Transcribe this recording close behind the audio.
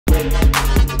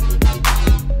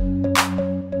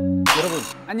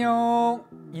안녕,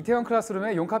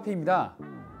 이태원클라쓰룸의 용카피입니다.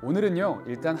 오늘은요,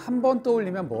 일단 한 번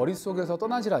떠올리면 머릿속에서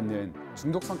떠나질 않는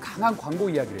중독성 강한 광고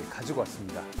이야기를 가지고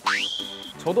왔습니다.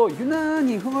 저도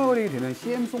유난히 흥얼거리게 되는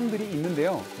CM송들이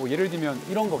있는데요. 예를 들면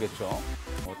이런 거겠죠.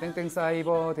 땡땡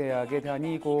사이버 대학에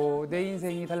다니고 내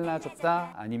인생이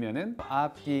달라졌다, 아니면은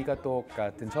앞뒤가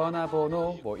똑같은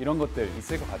전화번호, 이런 것들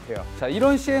있을 것 같아요. 자,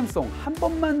 이런 CM송 한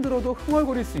번만 들어도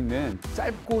흥얼거릴 수 있는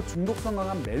짧고 중독성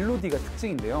강한 멜로디가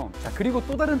특징인데요. 자, 그리고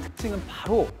또 다른 특징은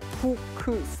바로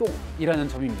후크송이라는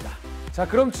점입니다. 자,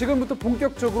 그럼 지금부터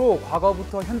본격적으로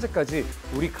과거부터 현재까지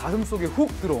우리 가슴 속에 훅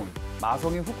들어온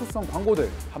마성의 후크송 광고들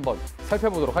한번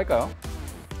살펴보도록 할까요?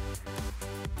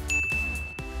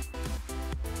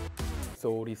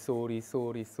 쏘리.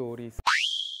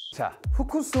 자,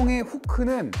 후크송의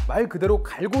후크는 말 그대로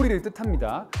갈고리를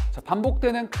뜻합니다. 자,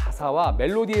 반복되는 가사와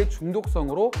멜로디의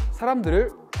중독성으로 사람들을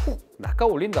훅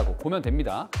낚아올린다고 보면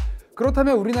됩니다.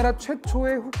 그렇다면 우리나라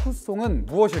최초의 후크송은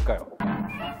무엇일까요?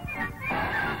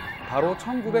 바로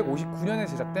 1959년에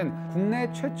제작된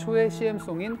국내 최초의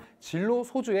CM송인 진로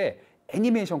소주의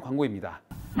애니메이션 광고입니다.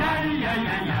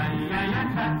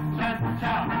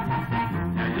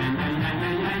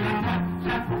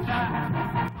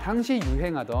 당시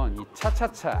유행하던 이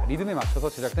차차차 리듬에 맞춰서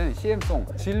제작된 CM송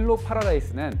진로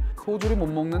파라다이스는 소주를 못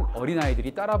먹는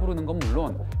어린아이들이 따라 부르는 건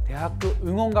물론 대학교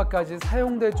응원가까지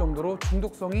사용될 정도로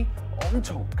중독성이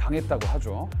엄청 강했다고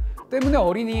하죠. 때문에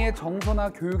어린이의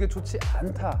정서나 교육에 좋지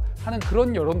않다 하는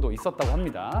그런 여론도 있었다고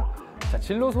합니다. 자,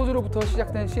 진로 소주로부터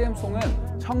시작된 CM송은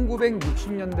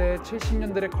 1960년대,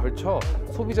 70년대에 걸쳐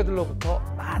소비자들로부터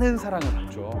많은 사랑을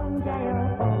받죠.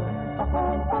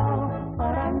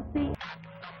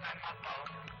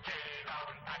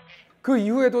 그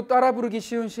이후에도 따라 부르기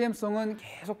쉬운 CM송은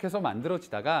계속해서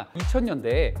만들어지다가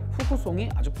 2000년대에 후크송이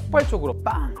아주 폭발적으로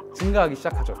빵 증가하기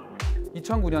시작하죠.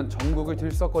 2009년 전국을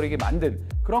들썩거리게 만든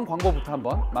그런 광고부터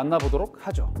한번 만나보도록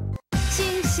하죠.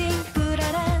 싱싱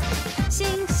불어라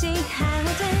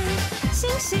싱싱하자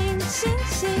싱싱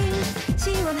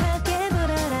시원하게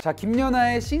불어라. 자,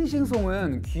 김연아의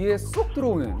싱싱송은 귀에 쏙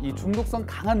들어오는 이 중독성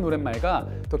강한 노랫말과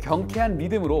또 경쾌한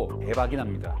리듬으로 대박이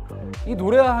납니다. 이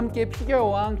노래와 함께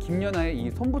피겨왕 김연아의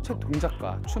이 손부채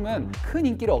동작과 춤은 큰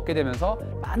인기를 얻게 되면서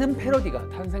많은 패러디가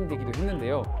탄생되기도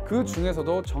했는데요. 그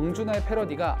중에서도 정준하의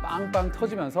패러디가 빵빵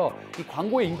터지면서 이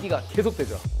광고의 인기가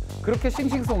계속되죠. 그렇게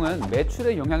싱싱송은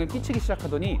매출에 영향을 끼치기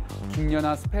시작하더니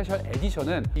김연아 스페셜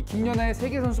에디션은 이 김연아의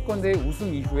세계선수권대회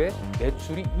우승 이후에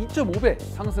매출이 2.5배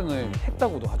상승을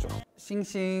했다고도 하죠.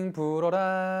 싱싱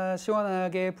불어라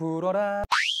시원하게 불어라.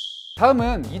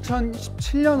 다음은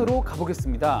 2017년으로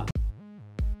가보겠습니다.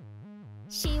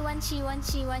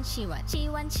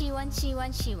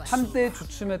 한때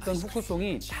주춤했던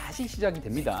후크송이 다시 시작이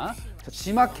됩니다. 자,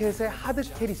 지마켓의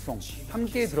하드캐리송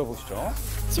함께 들어보시죠.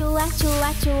 좋아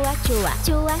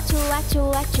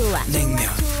냉면,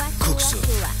 국수,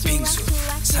 빙수,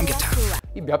 삼계탕.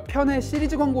 이 몇 편의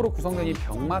시리즈 광고로 구성된 이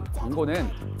병맛 광고는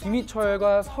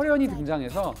김희철과 설현이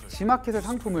등장해서 지마켓의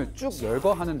상품을 쭉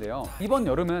열거하는데요. 이번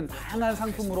여름은 다양한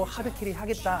상품으로 하드캐리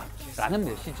하겠다라는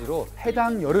메시지로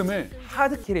해당 여름을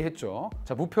하드캐리 했죠.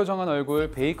 자, 무표정한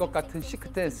얼굴, 베이컷 같은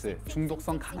시크댄스,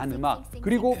 중독성 강한 음악,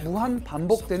 그리고 무한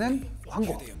반복되는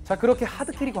광고. 자, 그렇게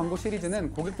하드캐리 광고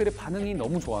시리즈는 고객들의 반응이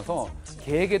너무 좋아서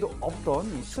계획에도 없던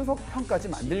이 추석편까지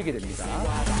만들게 됩니다.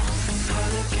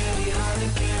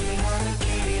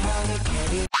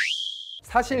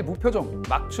 사실 무표정,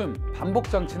 막춤,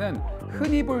 반복장치는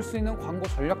흔히 볼 수 있는 광고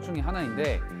전략 중에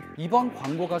하나인데 이번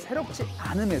광고가 새롭지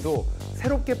않음에도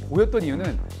새롭게 보였던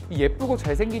이유는 예쁘고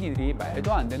잘생긴 이들이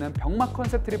말도 안 되는 병맛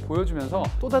컨셉트를 보여주면서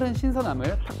또 다른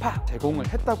신선함을 팍팍 제공을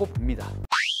했다고 봅니다.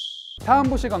 다음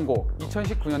보실 광고,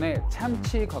 2019년의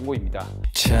참치 광고입니다.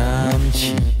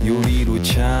 참치 요리로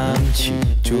참치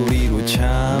조리로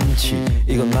참치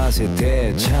이건 맛의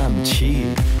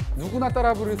대참치. 누구나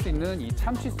따라 부를 수 있는 이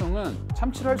참치송은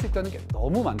참치를 할 수 있다는 게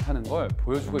너무 많다는 걸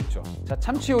보여주고 있죠. 자,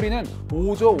 참치 요리는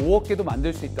 5조 5억 개도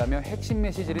만들 수 있다며 핵심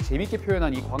메시지를 재밌게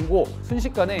표현한 이 광고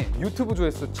순식간에 유튜브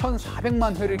조회수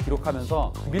 1,400만 회를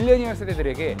기록하면서 밀레니얼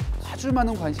세대들에게 아주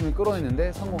많은 관심을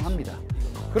끌어내는데 성공합니다.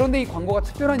 그런데 이 광고가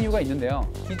특별한 이유가 있는데요.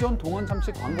 기존 동원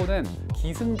참치 광고는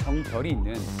기승전결이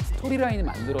있는 스토리라인을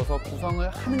만들어서 구성을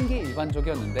하는 게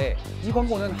일반적이었는데 이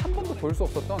광고는 한 번도 볼 수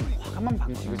없었던 과감한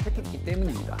방식을 택했기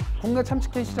때문입니다. 국내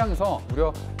참치캔 시장에서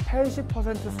무려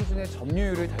 80% 수준의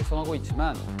점유율을 달성하고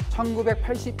있지만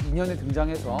 1982년에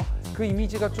등장해서 그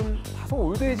이미지가 좀 다소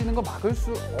올드해지는 거 막을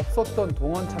수 없었던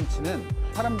동원 참치는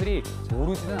사람들이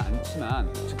모르지는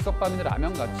않지만 즉석밥이나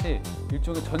라면같이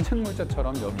일종의 전쟁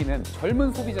물자처럼 여기는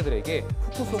젊은 소비자들에게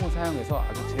후크송을 사용해서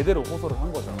아주 제대로 호소를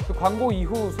한 거죠. 그 광고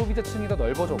이후 소비자층이 더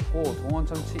넓어졌고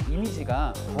동원천치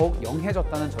이미지가 더욱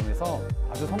영해졌다는 점에서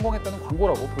아주 성공했다는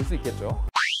광고라고 볼 수 있겠죠.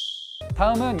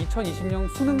 다음은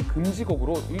 2020년 수능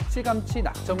금지곡으로 일찌감치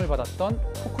낙점을 받았던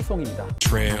후크송입니다.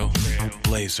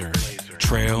 Trailblazer,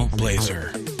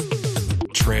 Trailblazer,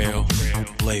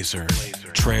 Trailblazer,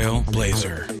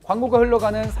 Trailblazer. 광고가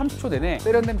흘러가는 30초 내내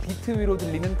세련된 비트 위로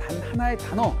들리는 단 하나의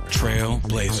단어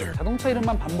Trailblazer. 자동차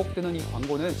이름만 반복되는 이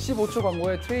광고는 15초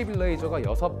광고에 트레일블레이저가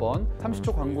 6번,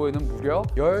 30초 광고에는 무려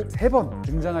 13번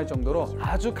등장할 정도로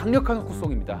아주 강력한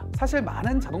후크송입니다. 사실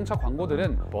많은 자동차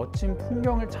광고들은 멋진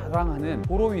풍경을 자랑하는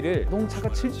도로 위를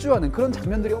자동차가 질주하는 그런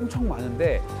장면들이 엄청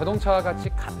많은데 자동차와 같이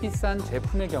값비싼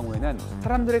제품의 경우에는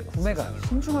사람들의 구매가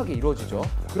신중하게 이루어지죠.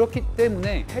 그렇기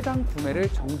때문에 해당 구매를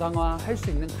정당화할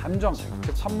수 있는 감정,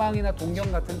 즉 선망이나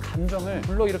동경 같은 감정을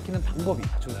불러일으키는 방법이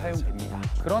아주 사용됩니다.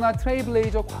 그러나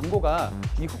트레일블레이저 광고가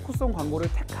이 후크송 광고를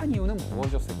택한 이유는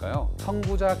무엇이었을까요?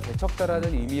 선구자,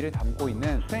 개척자라는 의미를 담고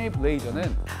있는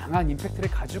트레일블레이저는 강한 임팩트를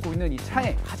가지고 있는 이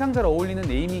차에 가장 잘 어울리는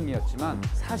네이밍이었지만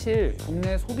사실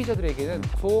국내 소비자들에게는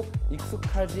다소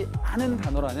익숙하지 않은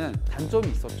단어라는 단점이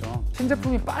있었죠.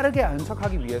 신제품이 빠르게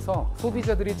안착하기 위해서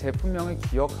소비자들이 제품명을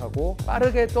기억하고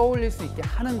빠르게 떠올릴 수 있게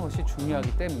하는 것이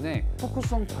중요하기 때문에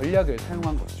후크송 전략을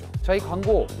사용한 것이죠. 자, 이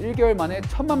광고 1개월 만에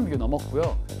 1000만 뷰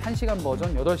넘었고요. 1시간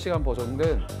버전, 8시간 버전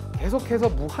등 계속해서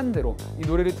무한대로 이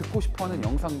노래를 듣고 싶어하는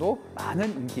영상도 많은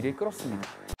인기를 끌었습니다.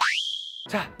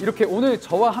 자, 이렇게 오늘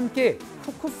저와 함께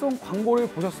후크송 광고를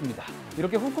보셨습니다.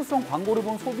 이렇게 후크송 광고를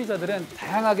본 소비자들은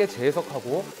다양하게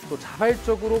재해석하고 또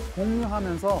자발적으로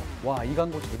공유하면서 와, 이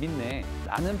광고 재밌네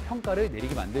라는 평가를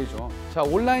내리게 만들죠. 자,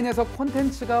 온라인에서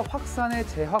콘텐츠가 확산에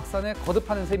재확산에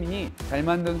거듭하는 셈이니 잘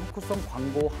만든 후크송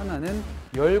광고 하나는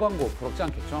 10광고 부럽지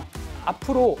않겠죠?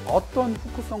 앞으로 어떤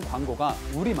후크송 광고가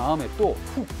우리 마음에 또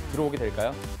훅 들어오게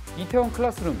될까요? 이태원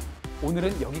클라쓰룸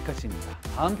오늘은 여기까지입니다.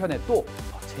 다음 편에 또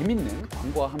재밌는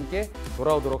광고와 함께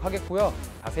돌아오도록 하겠고요.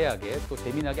 자세하게 또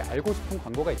재미나게 알고 싶은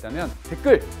광고가 있다면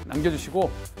댓글 남겨주시고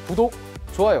구독,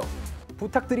 좋아요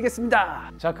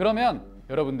부탁드리겠습니다. 자, 그러면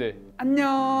여러분들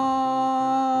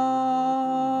안녕.